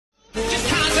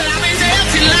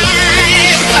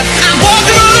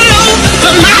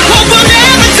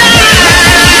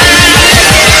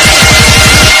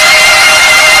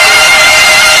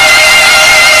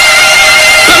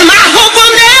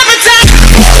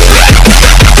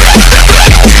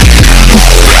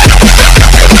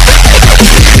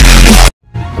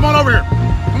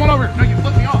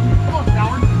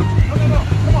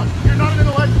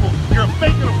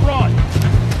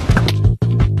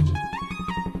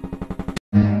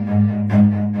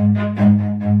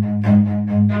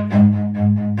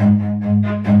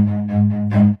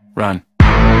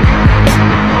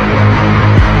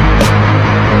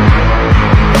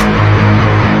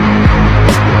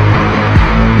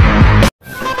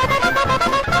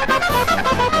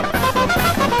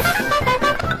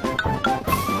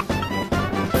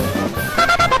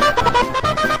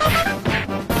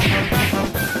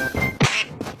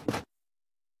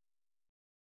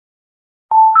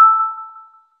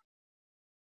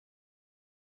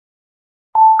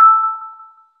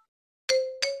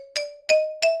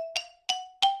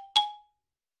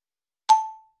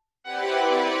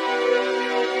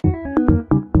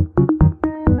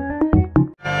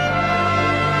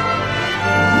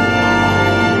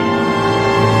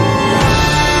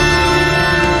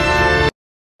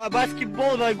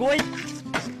баскетбол ногой.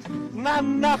 На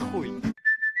нахуй.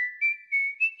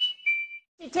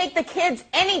 You take the kids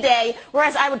any day,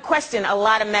 whereas I would question a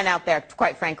lot of men out there,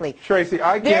 quite frankly. Tracy,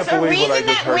 I can't believe what I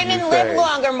just heard you say. There's a reason that women live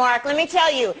longer, Mark. Let me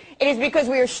tell you. It is because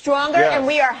we are stronger and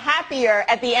we are happier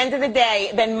at the end of the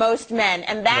day than most men.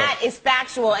 And that is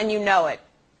factual, and you know it.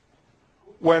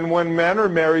 When men are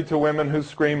married to women who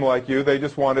scream like you, they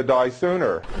just want to die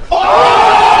sooner.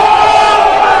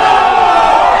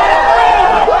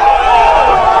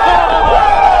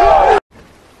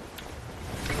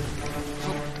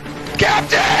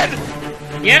 Captain!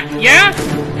 Yeah?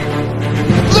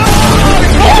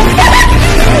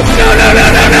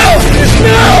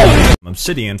 No!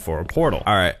 Obsidian for a portal.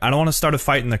 Alright, I don't want to start a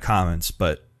fight in the comments,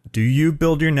 but do you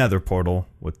build your nether portal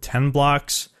with 10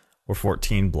 blocks or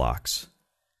 14 blocks?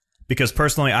 Because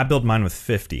personally, I build mine with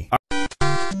 50.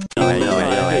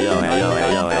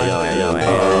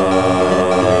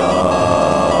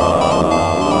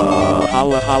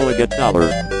 Holla get dollar.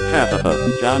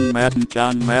 John Madden.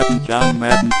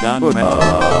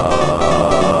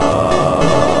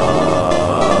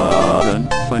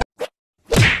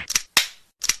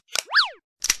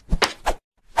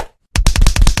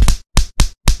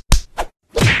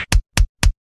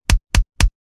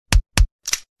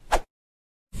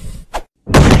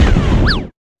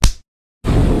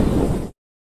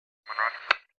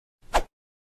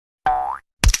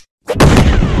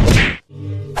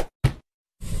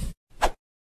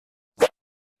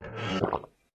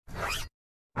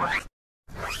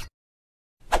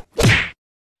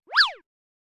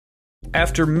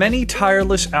 After many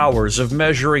tireless hours of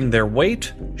measuring their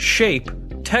weight, shape,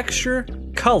 texture,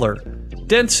 color,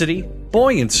 density,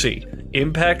 buoyancy,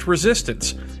 impact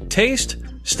resistance, taste,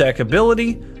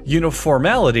 stackability,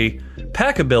 uniformity,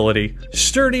 packability,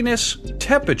 sturdiness,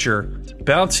 temperature,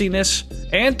 bounciness,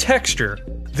 and texture,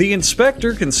 the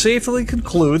inspector can safely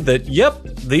conclude that, yep,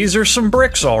 these are some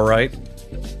bricks alright.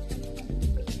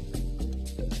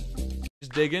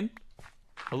 Just digging?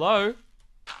 Hello?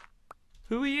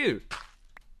 Who are you?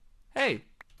 Hey,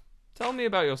 tell me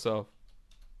about yourself.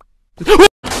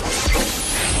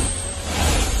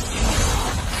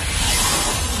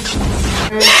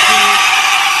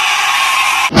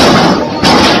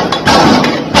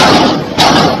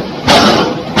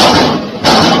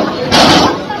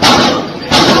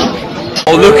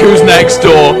 Oh, look who's next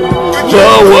door.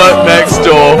 Well, work next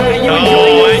door.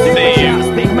 Oh, I see you.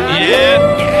 Yeah.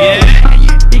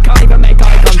 He can't even make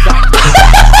eye contact.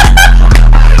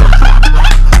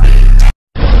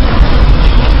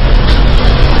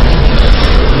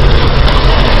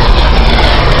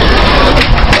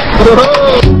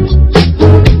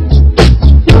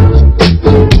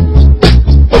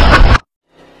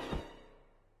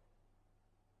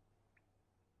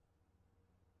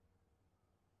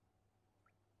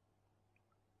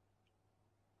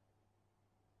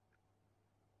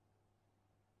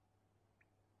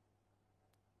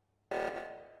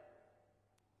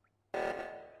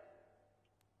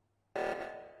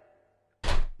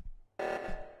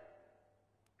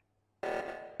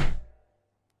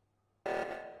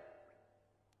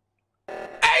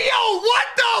 What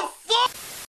the fuck?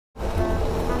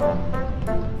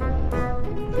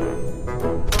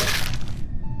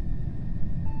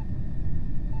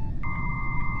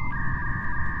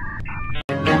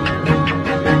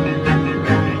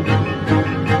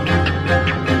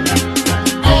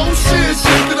 Oh shit,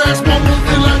 shake that ass, mama,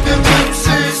 feel like a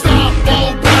gypsy. Stop,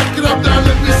 oh, back it up, now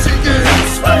let me see your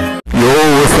hips. Yo,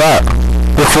 what's that?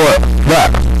 What's what? That?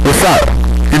 What's that?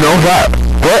 You know that?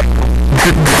 What?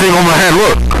 The thing on my hand,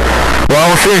 look. Well, I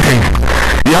don't see anything.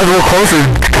 You have to look closer.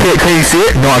 Can you see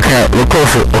it? No, I can't. Look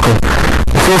closer. Okay.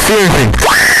 I don't see anything.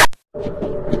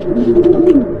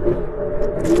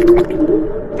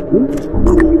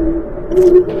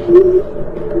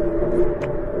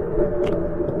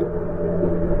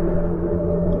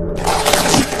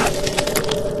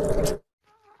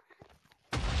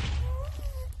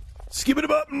 Skip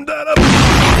it up and that up.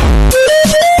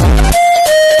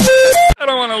 I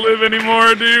don't want to live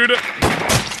anymore, dude.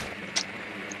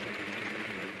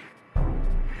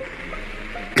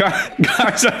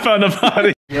 Guys, I found a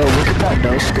body. Yo, look at that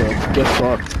no scope. Get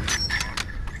fucked.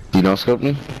 You no scope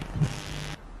me?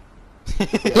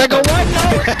 Like a what?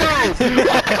 No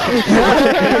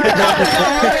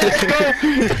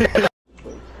scope!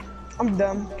 I'm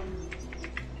dumb.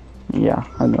 Yeah,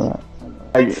 I know that.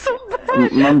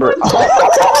 Remember.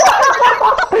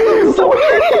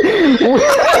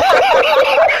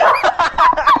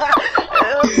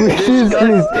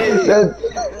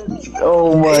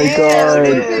 Oh my god,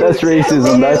 that's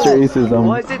racism. That's racism.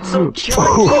 Why is it so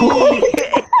chunky?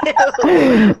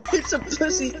 It's a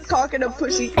pussy, talking a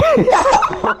pussy.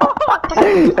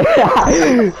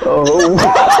 Oh.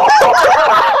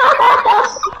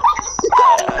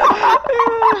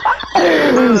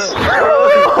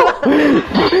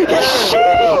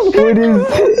 What is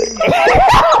this?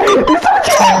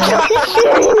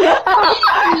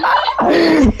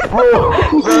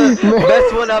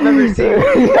 Best one I've ever seen.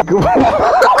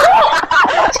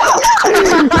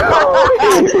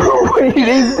 What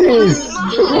is this?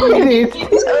 What is this?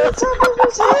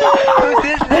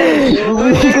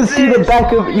 You can see the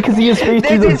back of. You can see his face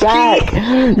through the back.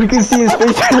 You can see his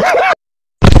face through the back.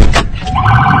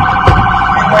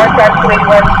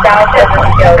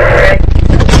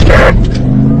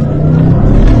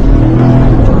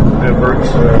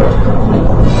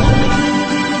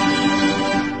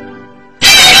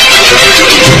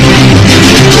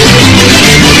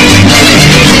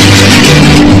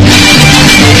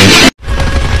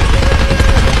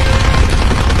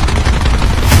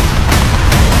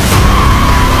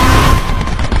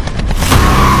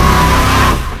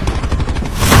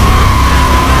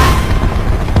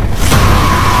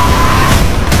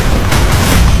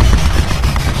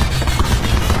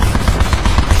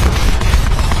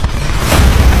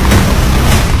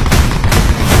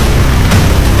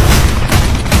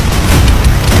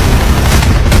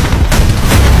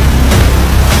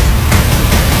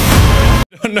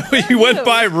 No, he went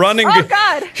by running. Oh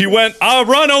God! He went, I'll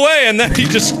run away, and then he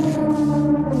just.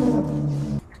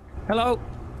 Hello.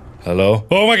 Hello.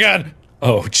 Oh my God.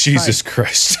 Oh Jesus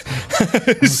Christ! I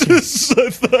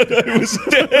thought I was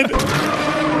dead.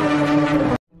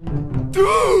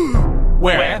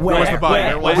 Where was the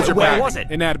body? Where was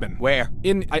it? In admin. Where?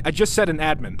 I just said in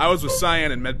admin. I was with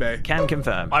Cyan in medbay. Can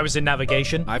confirm. I was in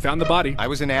navigation. I found the body. I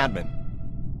was in admin.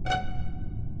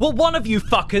 Well, one of you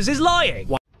fuckers is lying.